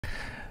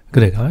Good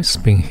day guys,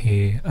 Bing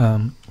here.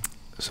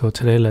 So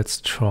today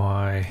let's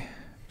try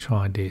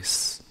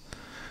this.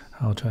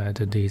 How to add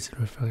this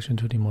reflection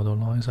to the model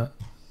lines.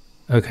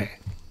 Okay.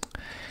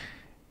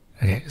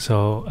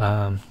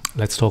 So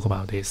let's talk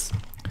about this.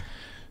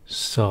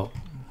 So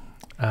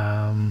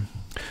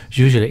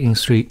usually in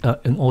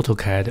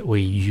AutoCAD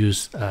we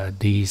use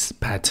this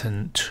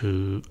pattern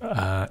to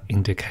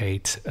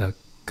indicate a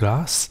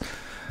glass,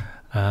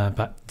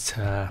 but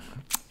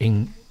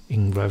in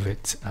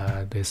Revit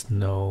there's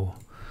no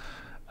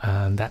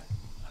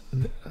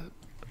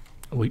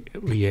we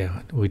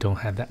don't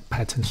have that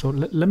pattern. So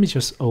let me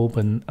just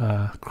open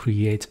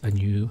create a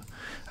new.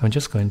 I'm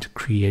just going to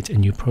create a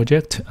new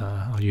project.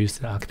 I'll use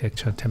the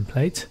architecture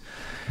template,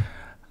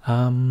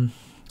 and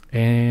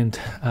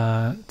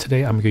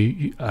today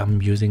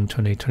I'm using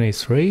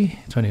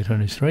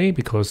 2023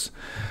 because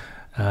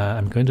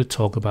I'm going to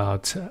talk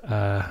about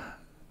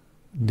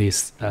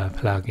this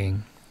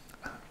plugin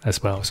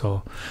as well.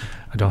 So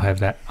I don't have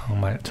that on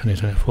my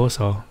 2024,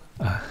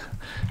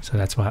 so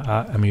that's why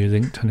I'm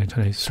using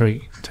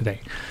 2023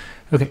 today.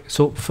 Okay,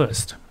 so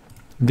first,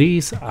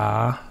 these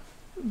are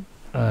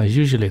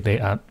usually they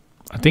are.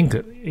 I think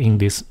in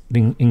this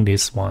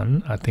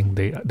one, I think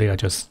they are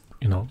just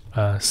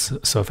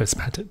surface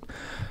pattern,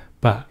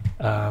 but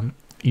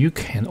you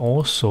can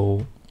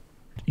also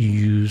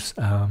use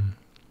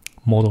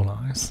model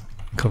lines,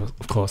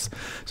 of course.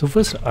 So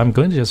first, I'm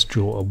going to just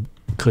draw a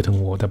curtain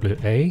wall,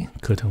 WA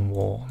curtain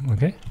wall.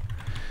 Okay.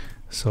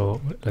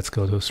 So let's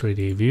go to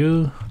 3D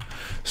view.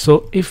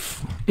 So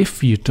if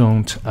you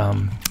don't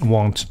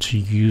want to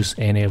use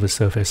any of the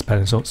surface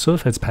pattern, so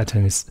surface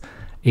pattern is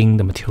in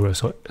the material.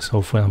 So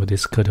for example,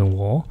 this curtain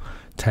wall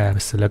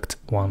tab, select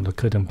one, the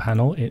curtain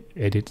panel,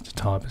 edit the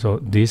type. So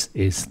this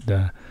is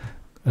the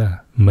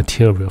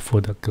material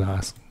for the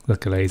glass, the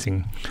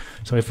glazing.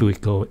 So if we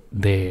go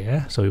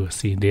there, so you will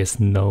see there's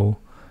no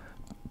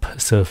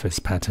surface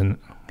pattern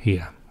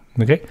here.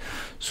 Okay,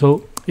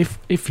 so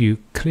if you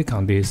click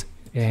on this,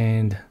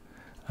 and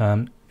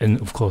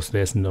of course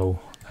there's no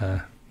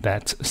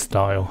that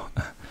style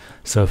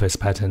surface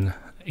pattern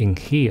in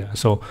here.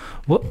 So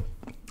what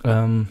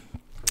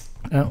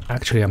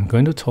actually I'm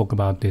going to talk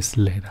about this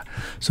later.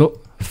 So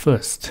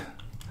first,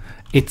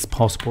 it's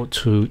possible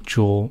to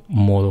draw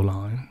model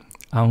line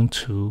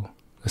onto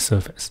the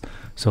surface.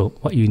 So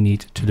what you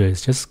need to do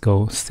is just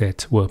go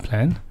set work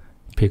plan,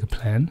 pick a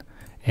plan,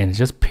 and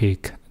just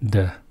pick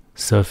the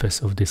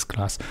surface of this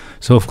glass.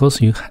 So of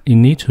course you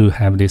need to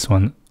have this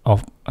one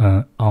on,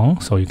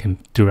 so you can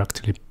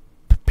directly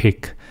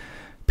pick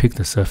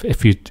the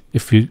surface.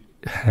 If you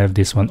have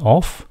this one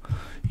off,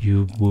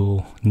 you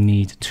will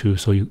need to,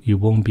 so you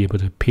won't be able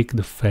to pick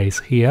the face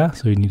here,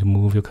 so you need to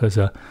move your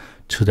cursor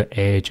to the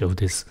edge of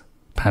this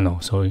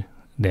panel. So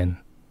then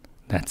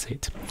that's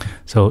it.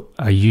 So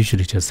I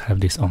usually just have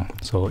this on,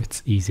 so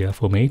it's easier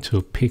for me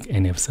to pick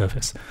any of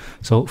surface.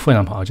 So for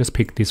example, I'll just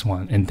pick this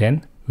one, and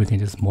then we can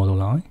just model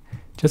line.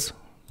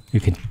 You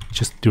can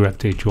just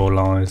directly draw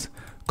lines,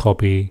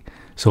 copy.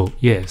 So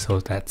yeah, so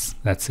that's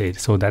it.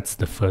 So that's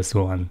the first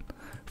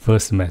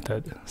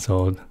method.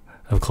 So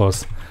of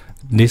course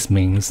this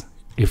means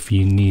if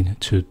you need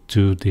to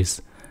do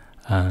this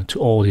to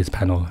all these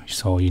panels,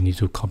 so you need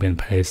to copy and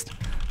paste.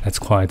 That's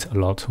quite a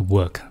lot of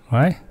work,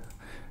 right?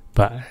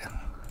 But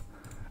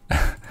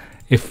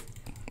if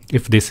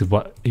this is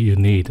what you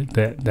need,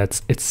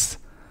 it's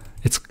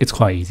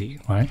quite easy,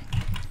 right?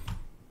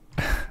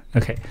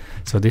 Okay,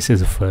 so this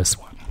is the first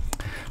one.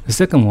 The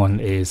second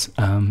one is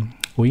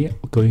we are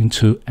going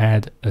to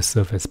add a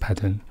surface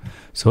pattern.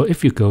 So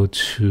if you go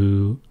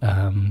to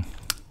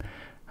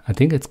I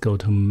think it's go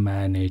to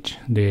manage,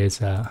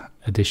 there's a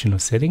additional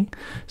setting,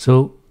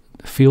 so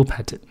fill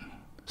pattern.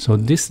 So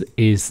this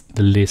is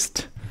the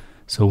list,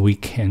 so we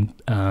can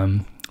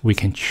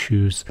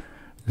choose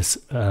this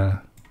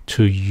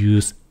to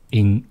use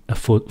in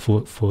for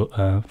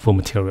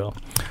material,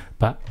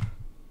 but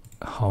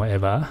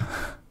however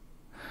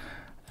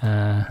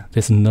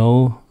there's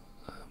no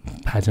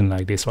pattern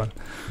like this one,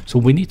 so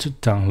we need to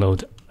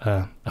download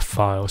a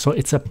file. So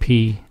it's a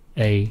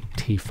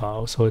PAT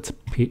file, so it's a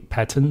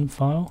pattern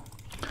file.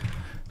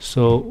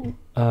 So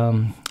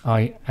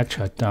I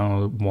actually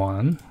download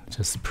one.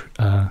 Just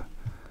let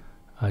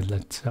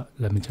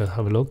me just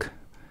have a look.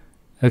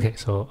 Okay,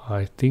 so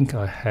I think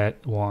I had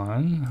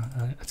one.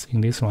 It's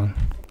in this one.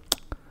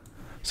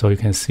 So you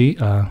can see.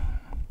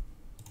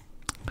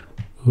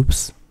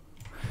 Oops.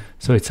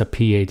 So it's a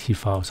PAT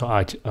file. So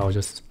I'll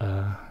just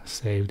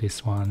save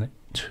this one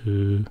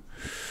to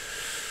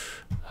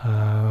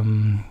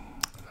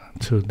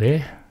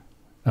there.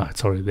 Oh,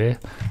 it's already there.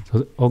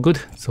 So all good.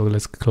 So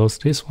let's close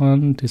this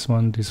one, this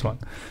one, this one.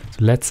 So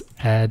let's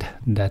add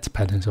that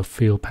pattern, so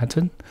fill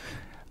pattern.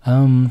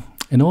 And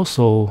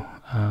also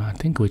I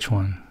think which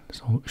one.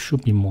 So it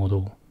should be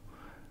model.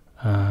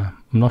 I'm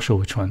not sure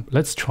which one.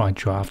 Let's try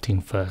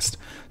drafting first.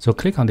 So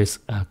click on this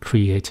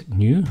create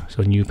new.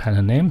 So new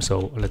pattern name.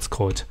 So let's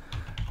call it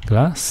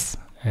glass,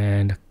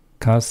 and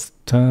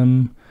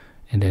custom,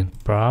 and then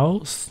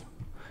browse,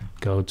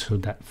 go to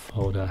that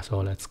folder.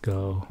 So let's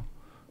go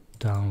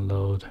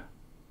download.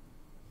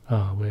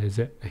 Where is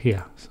it?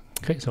 Here.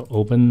 Okay, so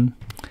open,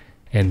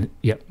 and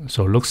yeah,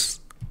 so looks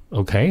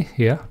okay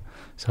here.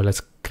 So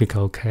let's click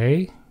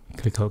OK.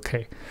 Click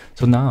OK.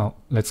 So now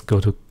let's go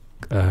to.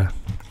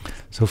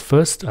 So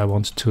first, I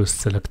want to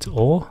select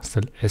all.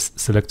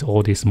 Select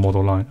all these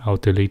model line. I'll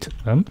delete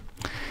them,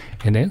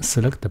 and then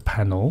select the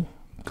panel.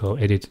 Go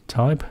Edit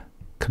Type.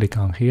 Click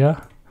on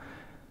here,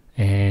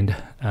 and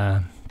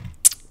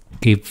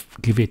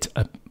give it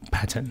a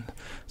pattern.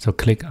 So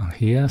click on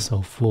here.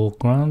 So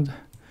foreground.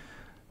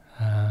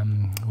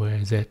 Where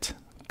is it?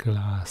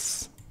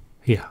 Glass.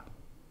 Here.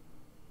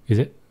 Is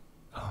it?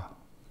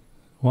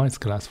 Why is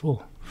glass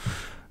 4?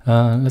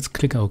 Let's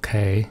click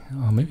OK.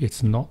 Maybe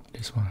it's not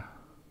this one.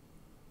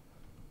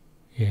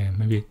 Yeah,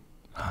 maybe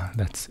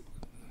that's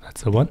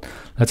the one.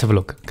 Let's have a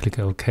look. Click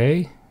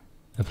OK.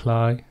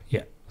 Apply.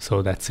 Yeah.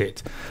 So that's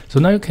it. So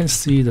now you can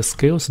see the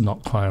scale's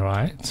not quite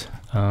right.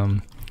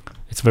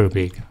 It's very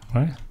big,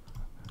 right?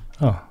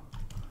 Oh.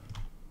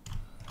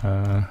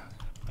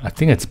 I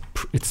think it's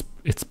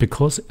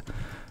because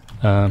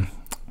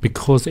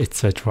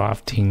it's a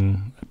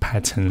drafting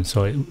pattern.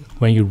 So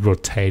when you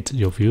rotate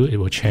your view, it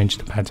will change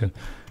the pattern.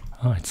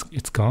 Oh,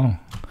 it's gone.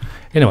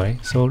 Anyway,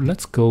 so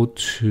let's go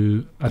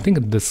to. I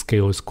think the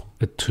scale is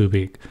too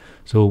big,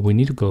 so we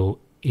need to go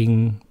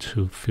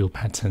into fill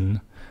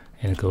pattern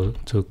and go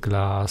to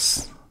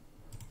glass.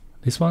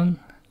 This one.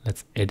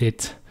 Let's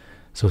edit.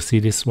 So see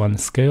this one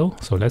scale.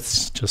 So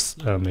let's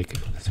just make it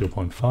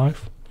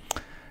 0.5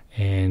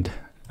 and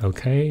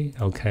okay.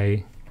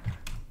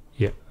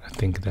 Yeah, I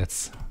think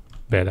that's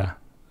better.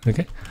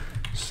 Okay,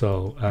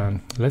 so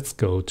let's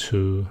go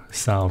to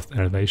south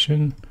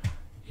elevation.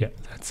 Yeah,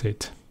 that's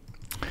it.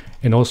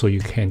 And also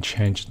you can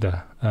change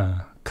the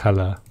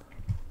color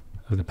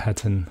of the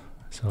pattern.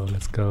 So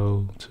let's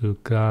go to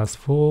glass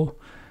 4,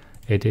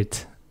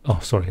 edit. Oh,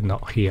 sorry,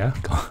 not here.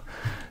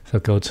 So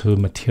go to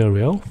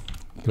material,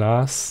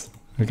 glass.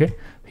 Okay,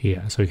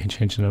 here. So you can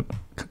change the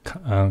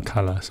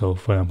color. So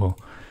for example,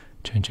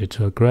 change it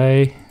to a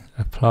gray.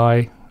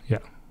 Apply. Yeah.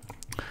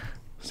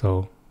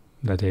 So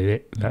that is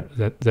it.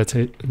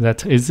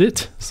 That is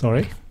it.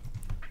 Sorry.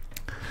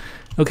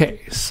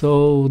 Okay,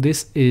 so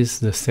this is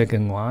the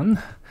second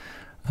one.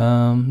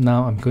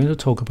 Now I'm going to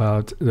talk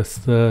about the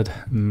third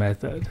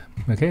method.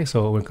 Okay,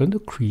 so we're going to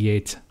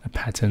create a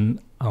pattern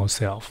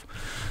ourselves.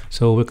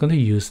 So we're going to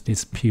use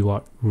this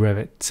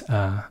PyRevit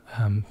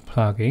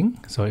plugin.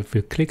 So if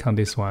you click on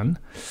this one,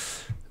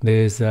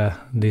 there's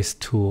this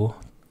tool,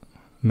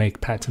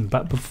 make pattern.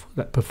 But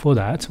before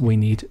that, we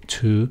need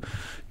to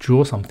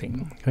draw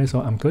something. Okay,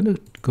 so I'm going to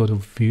go to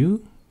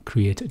View,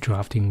 create a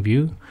drafting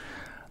view.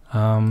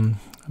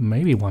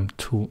 Maybe 1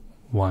 to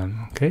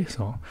 1. Okay,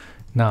 so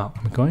now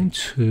I'm going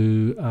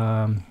to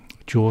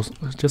draw.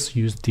 Just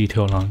use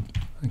detail line.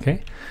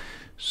 Okay,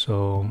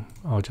 so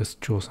I'll just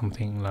draw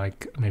something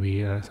like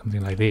maybe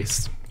something like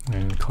this,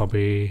 and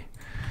copy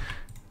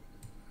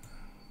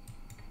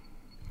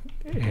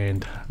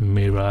and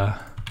mirror.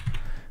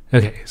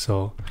 Okay,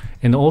 so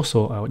and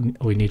also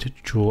we need to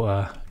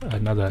draw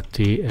another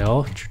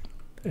DL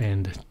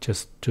and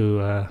just do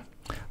a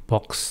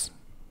box,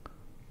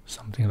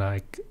 something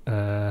like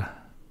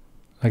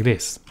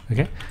this.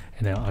 Okay,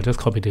 and then I'll just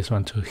copy this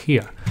one to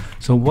here.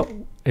 So what,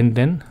 and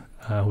then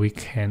we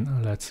can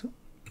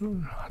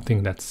I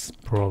think that's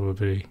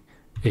probably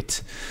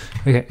it.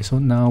 Okay, so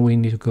now we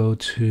need to go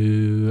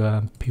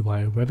to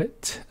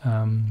PyRevit,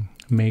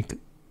 make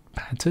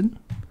pattern.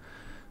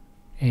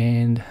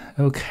 And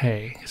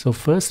okay, so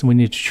first we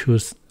need to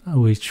choose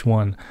which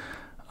one.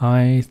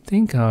 I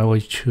think I will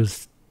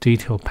choose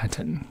detail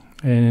pattern,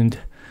 and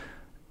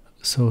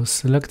so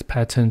select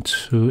pattern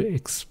to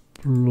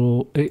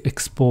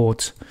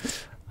export.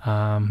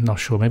 Not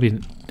sure, maybe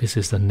this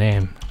is the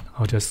name.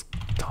 I'll just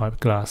type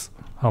glass.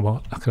 How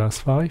about glass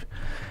 5?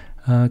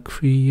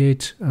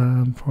 Create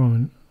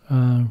from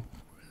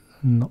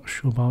not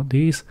sure about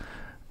these.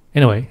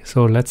 Anyway,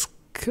 so let's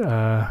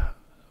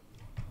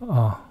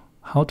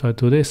how do I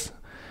do this?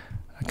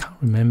 I can't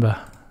remember.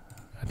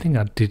 I think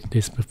I did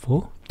this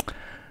before.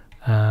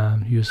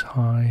 Use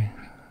high,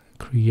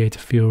 create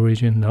fill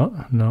region.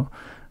 No.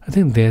 I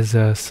think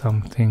there's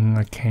something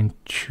I can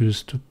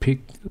choose to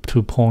pick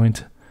to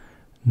point.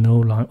 No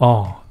line.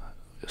 Oh,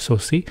 so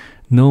see,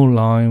 no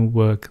line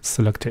work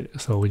selected.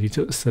 So we need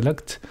to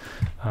select.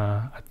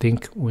 I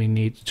think we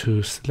need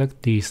to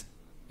select these,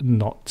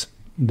 not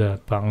the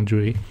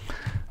boundary.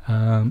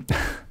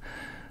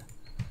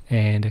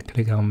 And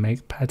click on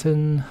make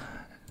pattern.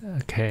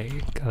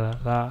 Okay,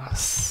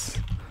 glass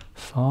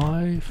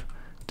 5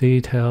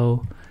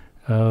 detail.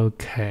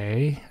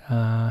 Okay,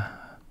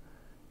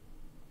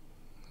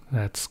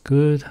 that's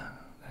good.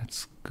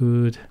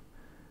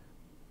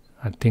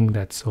 I think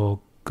that's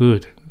all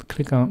good.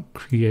 Click on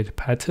create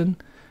pattern.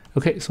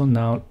 Okay, so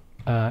now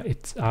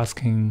it's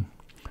asking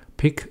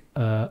pick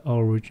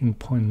origin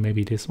point,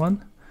 maybe this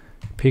one.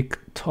 Pick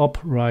top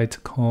right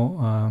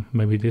corner,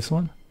 maybe this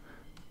one.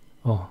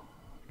 Oh,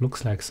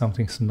 looks like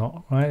something's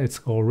not right. It's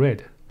all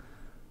red.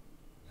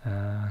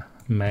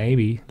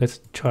 Maybe let's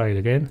try it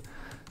again.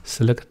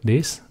 select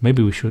this.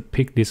 Maybe we should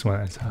pick this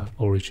one as our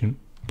origin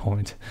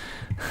point.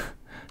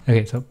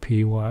 Okay, so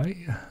py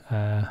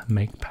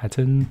make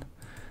pattern,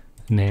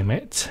 name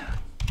it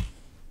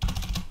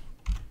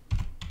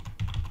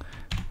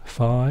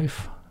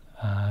 5,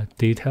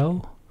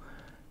 detail,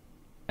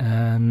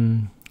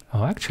 and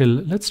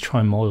actually let's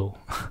try model.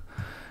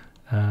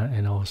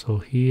 And also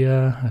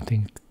here I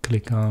think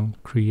click on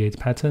create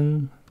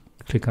pattern,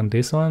 click on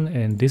this one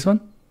and this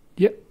one.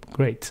 Yep,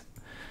 great.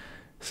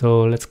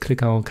 So let's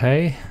click on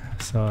OK.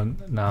 So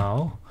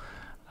now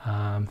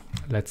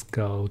let's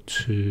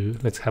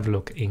have a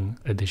look in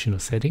additional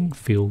setting,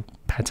 fill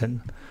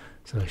pattern.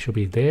 So it should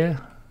be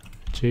there,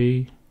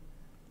 G,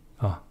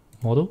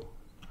 model,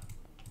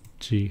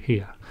 G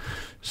here.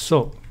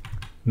 So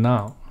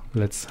now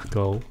let's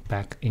go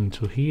back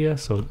into here.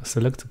 So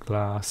select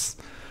glass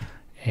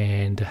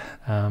and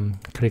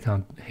click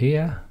on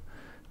here,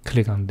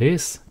 click on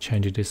this,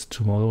 change this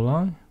to model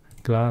line,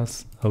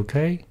 glass,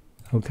 OK,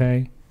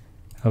 OK,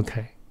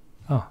 OK.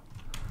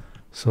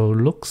 So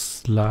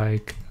looks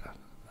like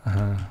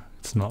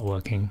it's not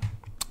working.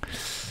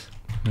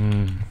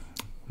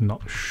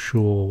 Not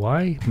sure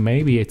why.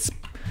 Maybe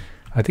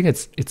I think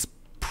it's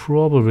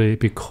probably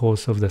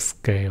because of the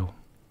scale.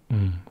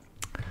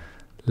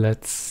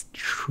 Let's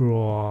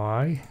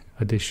try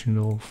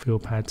additional fill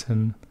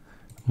pattern,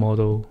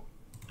 model,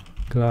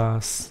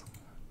 glass,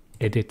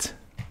 edit.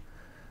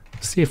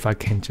 See if I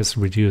can just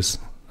reduce.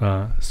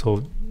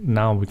 So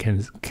now we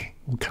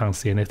can't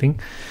see anything.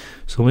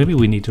 So maybe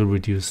we need to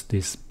reduce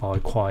this by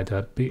quite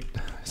a bit.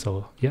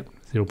 So yep,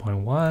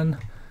 0.1.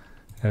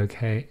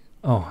 Okay.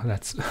 Oh,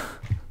 that's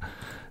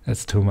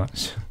that's too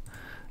much.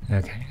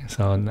 Okay,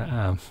 so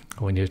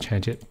we need to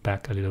change it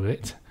back a little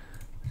bit.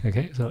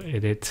 Okay, so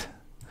edit,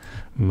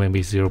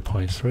 maybe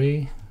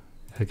 0.3.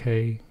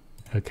 Okay,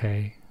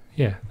 okay,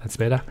 yeah, that's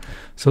better.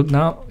 So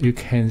now you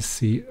can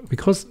see,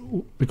 because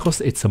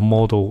it's a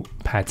model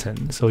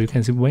pattern, so you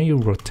can see when you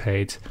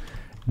rotate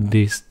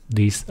these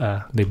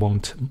they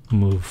won't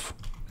move.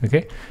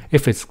 Okay,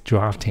 if it's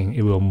drafting,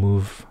 it will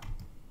move.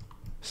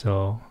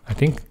 So I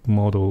think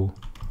model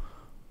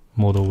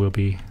will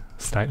be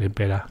slightly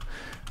better.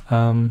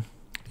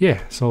 Yeah,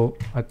 so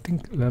I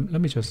think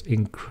let me just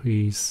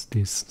increase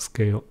this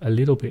scale a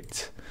little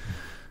bit.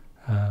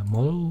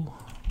 Model,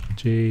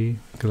 G,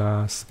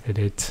 glass,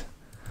 edit,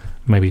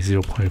 maybe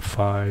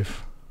 0.5.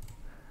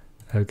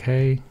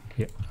 Okay,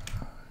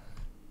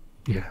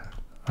 yeah,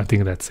 I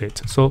think that's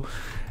it. So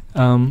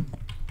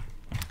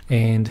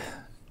and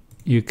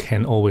you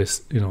can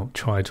always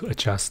try to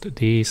adjust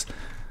these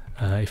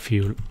if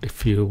you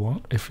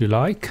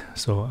like.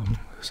 So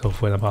so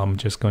for example, I'm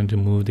just going to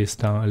move this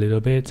down a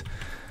little bit,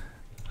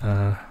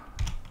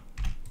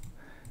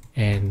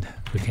 and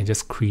we can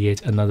just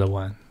create another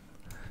one.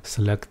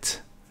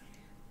 Select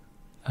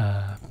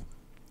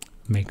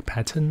make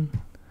pattern,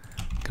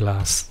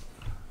 glass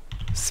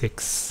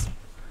 6.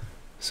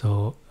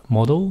 So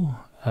model,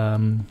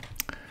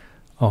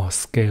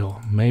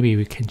 scale, maybe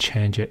we can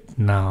change it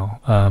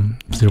now,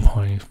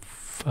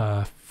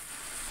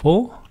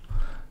 0.4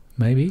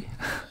 maybe.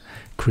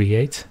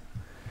 Create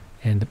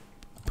and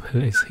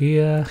place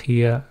here.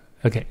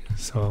 Okay,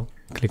 so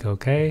click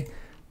OK,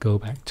 go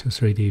back to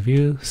 3D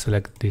view,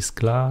 select this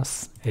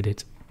glass,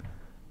 edit,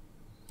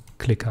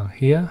 click on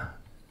here,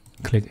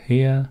 click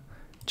here,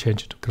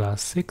 change it to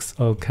glass 6.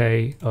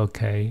 Okay,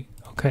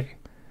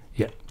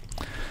 yeah.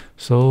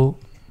 So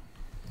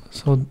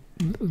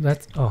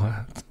that's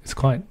it's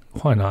quite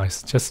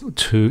nice, just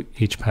to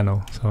each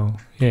panel. So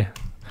yeah,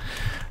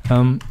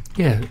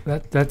 yeah,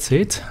 that's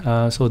it.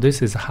 So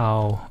this is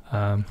how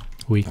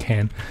we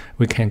can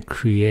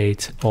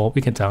create, or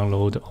we can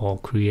download or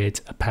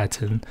create a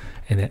pattern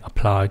and then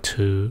apply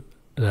to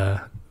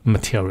the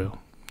material.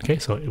 Okay,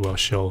 so it will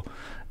show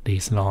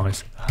these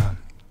lines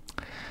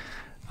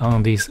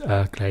on this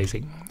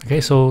glazing.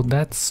 Okay, so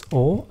that's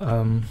all.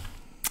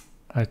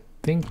 I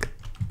think,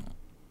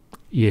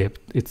 yeah,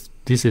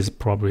 this is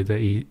probably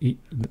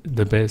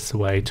the best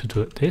way to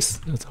do this.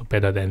 It's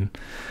better than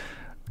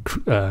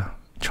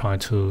try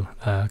to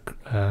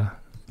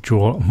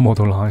draw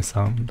model lines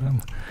on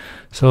them.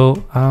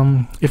 So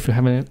if you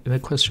have any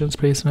questions,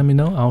 please let me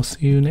know. I'll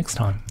see you next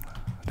time.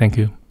 Thank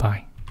you.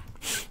 Bye.